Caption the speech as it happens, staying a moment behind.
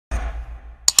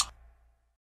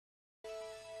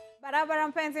Barabara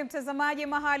mpenzi mtazamaji,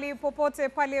 mahali popote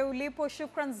pale ulipo,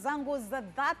 shukran zangu za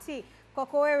dhati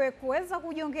kwako wewe kuweza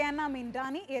kujiongea nami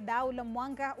ndani ya dau la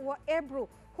Mwanga wa Ebru.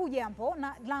 Hujambo,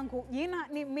 na langu jina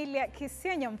ni Milliar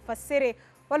Kisenya, mfasiri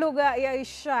wa lugha ya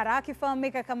ishara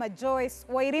akifahamika kama Joyce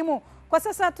Wairimu. Kwa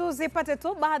sasa tuzipate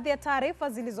tu baadhi ya taarifa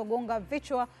zilizogonga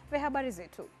vichwa vya habari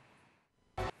zetu.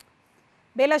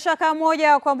 Bila shaka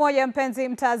moja kwa moja mpenzi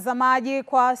mtazamaji,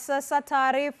 kwa sasa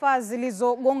taarifa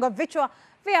zilizogonga vichwa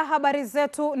vya habari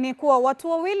zetu ni kuwa watu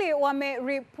wawili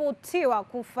wameripotiwa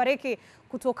kufariki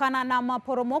kutokana na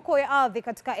maporomoko ya ardhi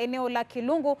katika eneo la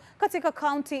Kilungu katika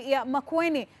kaunti ya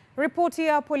Makueni. Ripoti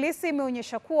ya polisi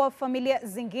imeonyesha kuwa familia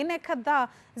zingine kadhaa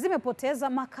zimepoteza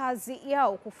makazi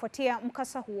yao kufuatia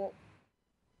mkasa huo.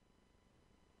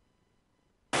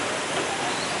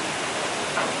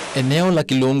 Eneo la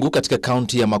Kilungu katika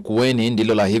kaunti ya Makueni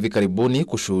ndilo la hivi karibuni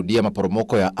kushuhudia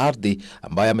maporomoko ya ardhi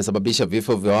ambayo yamesababisha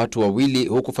vifo vya watu wawili,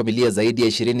 huku familia zaidi ya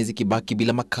 20 zikibaki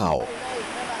bila makao.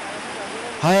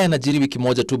 Haya yanajiri wiki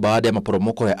moja tu baada ya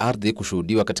maporomoko ya ardhi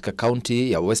kushuhudiwa katika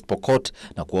kaunti ya West Pokot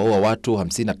na kuwaua watu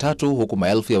 53, huku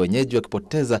maelfu ya wenyeji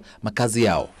wakipoteza makazi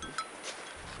yao.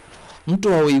 Mto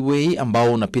wa Weiwei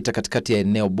ambao unapita katikati ya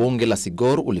eneo bunge la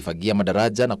Sigor ulifagia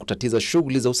madaraja na kutatiza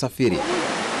shughuli za usafiri.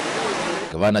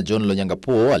 Gavana John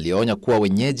Lonyangapuo alionya kuwa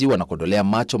wenyeji wanakodolea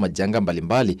macho majanga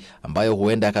mbalimbali ambayo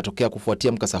huenda yakatokea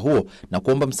kufuatia mkasa huo na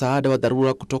kuomba msaada wa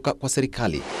dharura kutoka kwa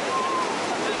serikali.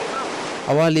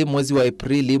 Awali mwezi wa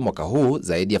Aprili mwaka huu,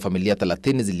 zaidi ya familia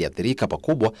 30 ziliathirika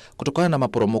pakubwa kutokana na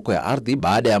maporomoko ya ardhi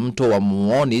baada ya mto wa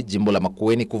Muoni, jimbo la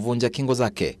Makueni, kuvunja kingo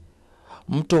zake.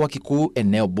 Mto wa Kikuu,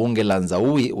 eneo bunge la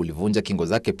Nzaui, ulivunja kingo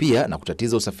zake pia na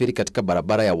kutatiza usafiri katika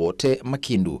barabara ya Wote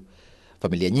Makindu.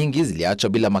 Familia nyingi ziliachwa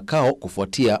bila makao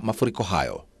kufuatia mafuriko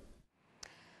hayo.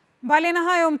 Mbali na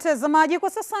hayo mtazamaji, kwa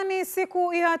sasa ni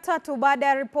siku ya 3 baada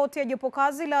ya ripoti ya jopo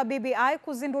kazi la BBI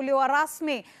kuzinduliwa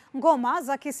rasmi. Ngoma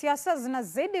za kisiasa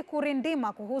zinazidi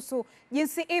kurindima kuhusu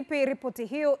jinsi ipi ripoti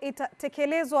hiyo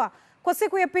itatekelezwa. Kwa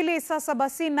siku ya pili sasa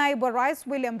basi, naibu rais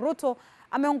William Ruto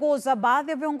ameongoza baadhi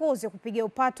ya viongozi kupiga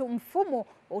upatu mfumo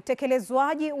wa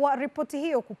utekelezwaji wa ripoti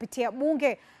hiyo kupitia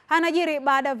bunge. Hanajiri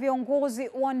baada ya viongozi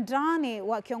wa ndani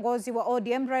wa kiongozi wa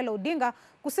ODM Raila Odinga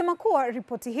kusema kuwa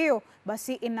ripoti hiyo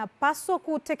basi inapaswa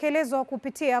kutekelezwa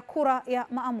kupitia kura ya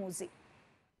maamuzi.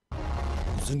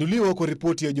 Kuzinduliwa kwa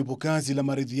ripoti ya jopo kazi la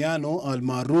maridhiano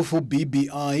almaarufu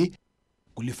BBI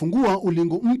kulifungua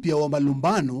ulingo mpya wa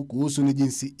malumbano kuhusu ni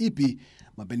jinsi ipi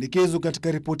mapendekezo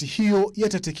katika ripoti hiyo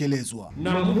yatatekelezwa.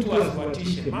 Na mtu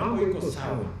asifuatishe, mambo iko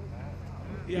sawa.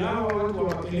 Ya watu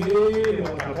wa Tarehe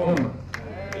watakoma.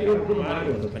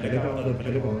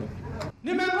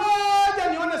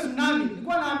 Nimengoja nione tsunami.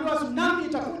 Nilikuwa naambiwa tsunami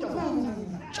itakuja.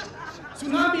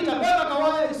 Tsunami itabeba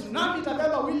Kawai, tsunami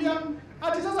itabeba William.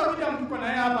 Hadi sasa William tuko na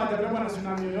yeye hapa hajabeba na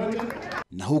tsunami yoyote.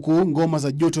 Na huku ngoma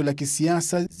za joto la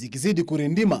kisiasa zikizidi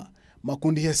kurindima,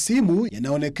 makundi ya simu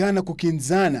yanaonekana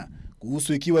kukinzana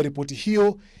kuhusu ikiwa ripoti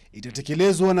hiyo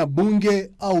itatekelezwa na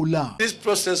bunge au la. This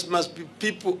process must be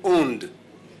people owned.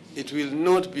 It will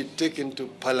not be taken to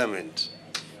parliament.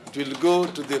 It will go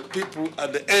to the people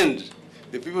at the end.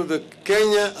 The people of the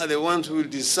Kenya are the ones who will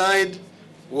decide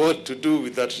what to do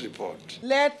with that report.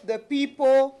 Let the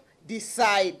people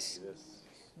decide. Yes.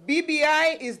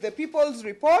 BBI is the people's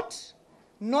report,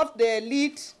 not the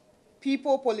elite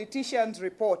people politicians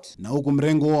report. Na huku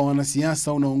mrengo wa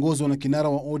wanasiasa unaongozwa na kinara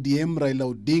wa ODM Raila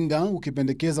Odinga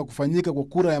ukipendekeza kufanyika kwa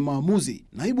kura ya maamuzi,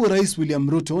 naibu rais William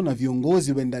Ruto na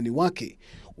viongozi wendani wake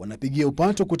wanapigia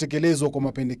upato kutekelezwa kwa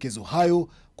mapendekezo hayo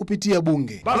kupitia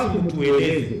bunge. Basi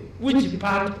mtueleze which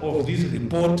part of this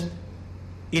report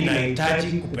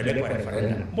inahitaji kupelekwa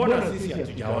referendum. Mbona sisi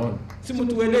hatujaona? Si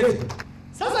mtueleze.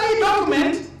 Sasa hii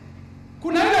document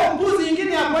kuna ile upuzi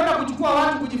nyingine ya kwenda kuchukua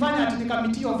watu kujifanya ati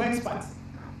committee of experts.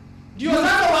 Ndio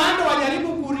sasa waende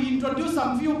wajaribu ku-reintroduce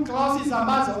some few clauses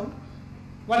ambazo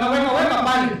wanaweka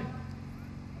pale.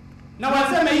 Na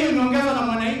waseme hiyo imeongezwa na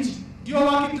mwananchi. Ndio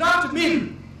wakidraft bill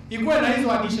ikuwe na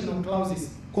hizo additional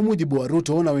clauses. Kwa mujibu wa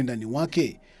Ruto na wendani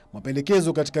wake,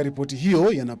 mapendekezo katika ripoti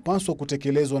hiyo yanapaswa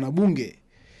kutekelezwa na bunge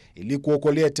ili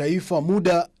kuokolea taifa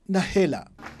muda na hela.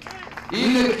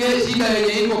 Ile shida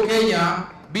yenye iko Kenya,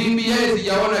 BBI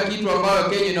sijaona kitu ambayo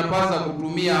Kenya inapaswa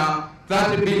kutumia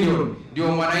 30 billion ndio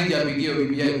mwananchi apigie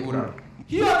BBI kura.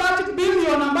 Hiyo 30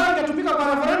 billion ambayo ingetumika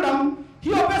kwa referendum,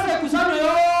 hiyo pesa ikusanywe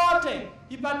yote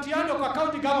ipatiane kwa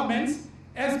county governments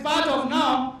as part of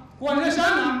now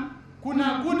kuonyeshana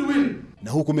kuna goodwill.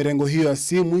 Na huku mirengo hiyo ya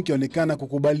simu ikionekana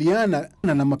kukubaliana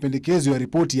na mapendekezo ya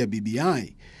ripoti ya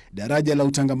BBI, daraja la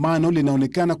utangamano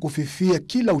linaonekana kufifia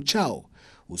kila uchao,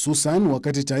 hususan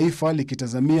wakati taifa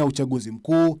likitazamia uchaguzi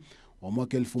mkuu wa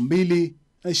mwaka 2027.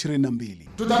 2022.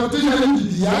 Tutapitisha hii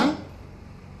BBI,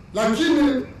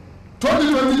 lakini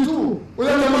 2022 ule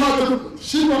jamaa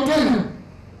atashindwa tena.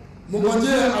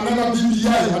 Mngojee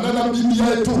another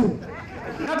BBI tu.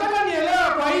 Nataka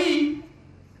nielewe kwa hii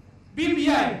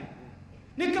BBI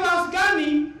ni class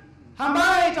gani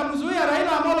ambaye itamzuia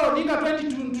Raila Amolo Odinga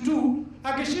 2022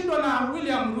 akishindwa na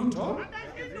William Ruto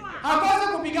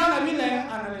akose kupigana vile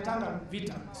analetanga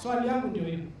vita. Swali yangu ndio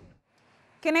hilo.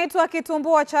 Kinaitwa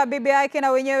kitumbua cha BBI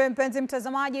kina wenyewe, mpenzi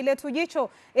mtazamaji, letu jicho.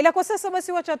 Ila kwa sasa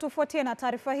basi wacha tufuatie na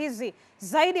taarifa hizi.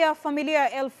 Zaidi ya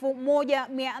familia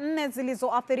 1400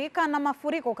 zilizoathirika na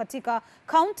mafuriko katika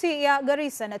kaunti ya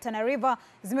Garissa na Tarehe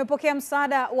zimepokea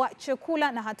msaada wa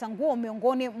chakula na hata nguo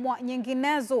miongoni mwa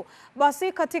nyinginezo.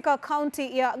 Basi katika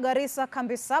kaunti ya Garissa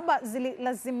kambi 7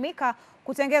 zililazimika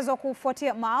kutengezwa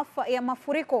kufuatia maafa ya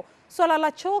mafuriko. Swala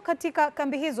la choo katika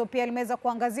kambi hizo pia limeweza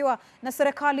kuangaziwa na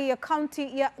serikali ya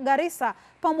kaunti ya Garissa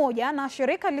pamoja na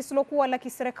shirika lisilokuwa la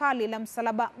kiserikali la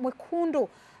Msalaba Mwekundu.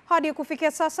 Hadi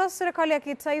kufikia sasa serikali ya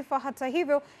kitaifa hata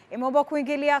hivyo imeomba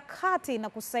kuingilia kati na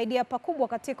kusaidia pakubwa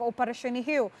katika operesheni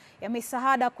hiyo ya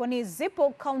misaada, kwani zipo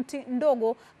kaunti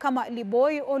ndogo kama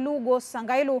Liboi, Olugo,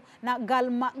 Sangailu na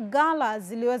Galmagala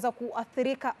ziliweza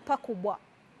kuathirika pakubwa.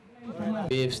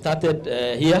 We've started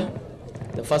here,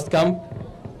 the first camp,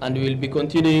 and we will be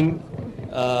continuing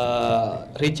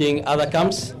reaching other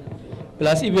camps.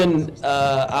 Plus even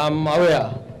I'm aware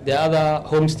there are other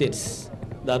homestays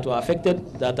that were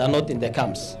affected that are not in the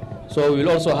camps. So we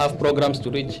will also have programs to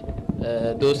reach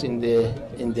those in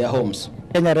their homes.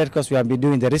 Kenya Red Cross, we have been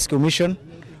doing the rescue mission.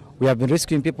 We have been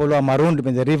rescuing people who are marooned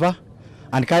in the river.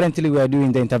 And currently we are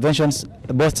doing the interventions,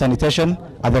 both sanitation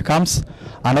at the camps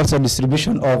and also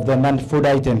distribution of the non-food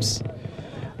items.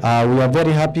 We are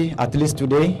very happy, at least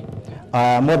today,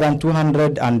 more than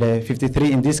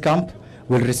 253 in this camp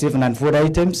will receive non-food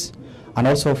items and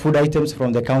also food items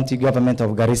from the county government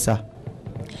of Garissa.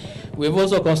 We've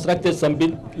also constructed some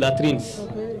big latrines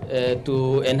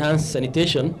to enhance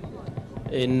sanitation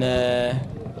in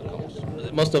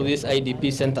most of these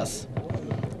IDP centers.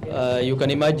 You can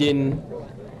imagine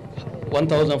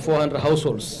 1,400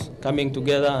 households coming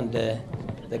together and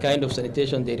the kind of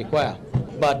sanitation they require.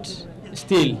 But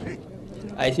still,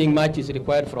 I think much is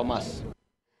required from us.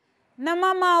 Na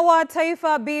mama wa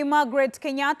taifa Bi Margaret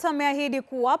Kenyatta ameahidi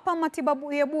kuwapa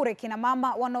matibabu ya bure kina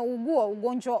mama wanaougua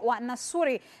ugonjwa wa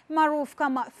nasuri maarufu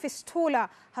kama fistula,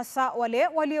 hasa wale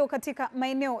walio katika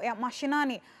maeneo ya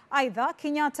mashinani. Aidha,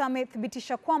 Kenyatta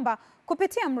amethibitisha kwamba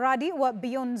kupitia mradi wa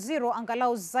Beyond Zero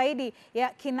angalau zaidi ya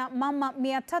kina mama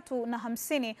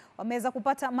 350 wameweza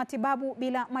kupata matibabu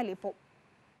bila malipo.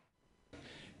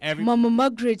 Mama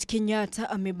Margaret Kenyatta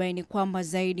amebaini kwamba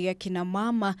zaidi ya kina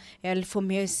mama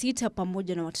 1600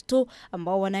 pamoja na watoto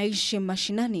ambao wanaishi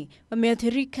mashinani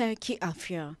wameathirika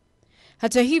kiafya.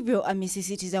 Hata hivyo,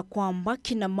 amesisitiza kwamba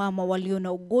kina mama walio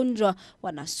na ugonjwa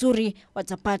wa nasuri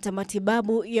watapata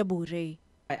matibabu ya bure.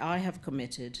 I have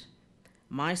committed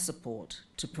my support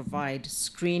to provide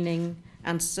screening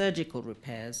and surgical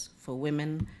repairs for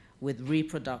women with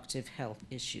reproductive health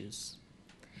issues.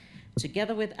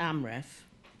 Together with AMREF,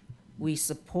 we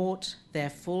support their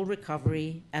full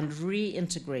recovery and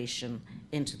reintegration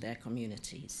into their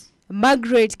communities.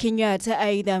 Margaret Kenyatta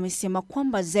aidha amesema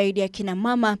kwamba zaidi ya kina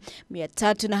mama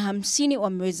 350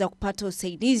 wameweza kupata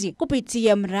usaidizi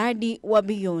kupitia mradi wa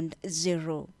Beyond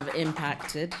Zero. Have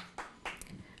impacted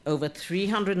over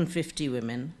 350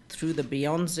 women through the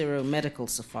Beyond Zero medical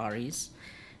safaris.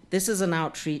 This is an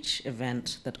outreach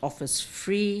event that offers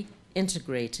free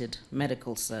integrated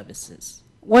medical services.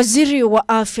 Waziri wa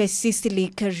Afya Cecily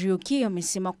Kariuki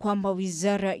amesema kwamba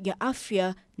Wizara ya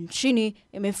Afya nchini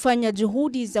imefanya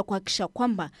juhudi za kuhakikisha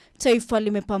kwamba taifa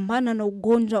limepambana na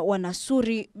ugonjwa wa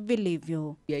nasuri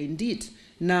vilivyo. We are indeed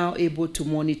now able to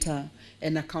monitor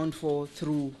and account for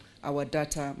through our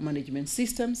data management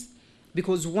systems,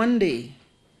 because one day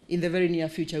in the very near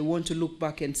future we want to look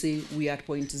back and say we are at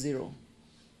point zero.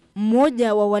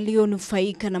 Mmoja wa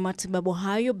walionufaika na matibabu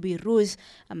hayo, Biruz,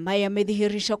 ambaye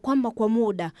amedhihirisha kwamba kwa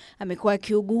muda amekuwa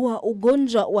akiugua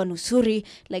ugonjwa wa nusuri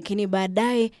lakini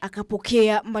baadaye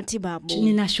akapokea matibabu.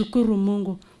 Ninashukuru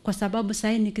Mungu kwa sababu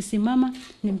sasa nikisimama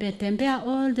nimetembea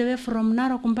all the way from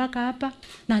Narok mpaka hapa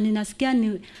na ninasikia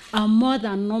ni more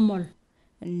than normal.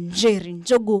 Njeri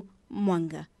Njogu,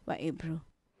 Mwanga wa Ebru.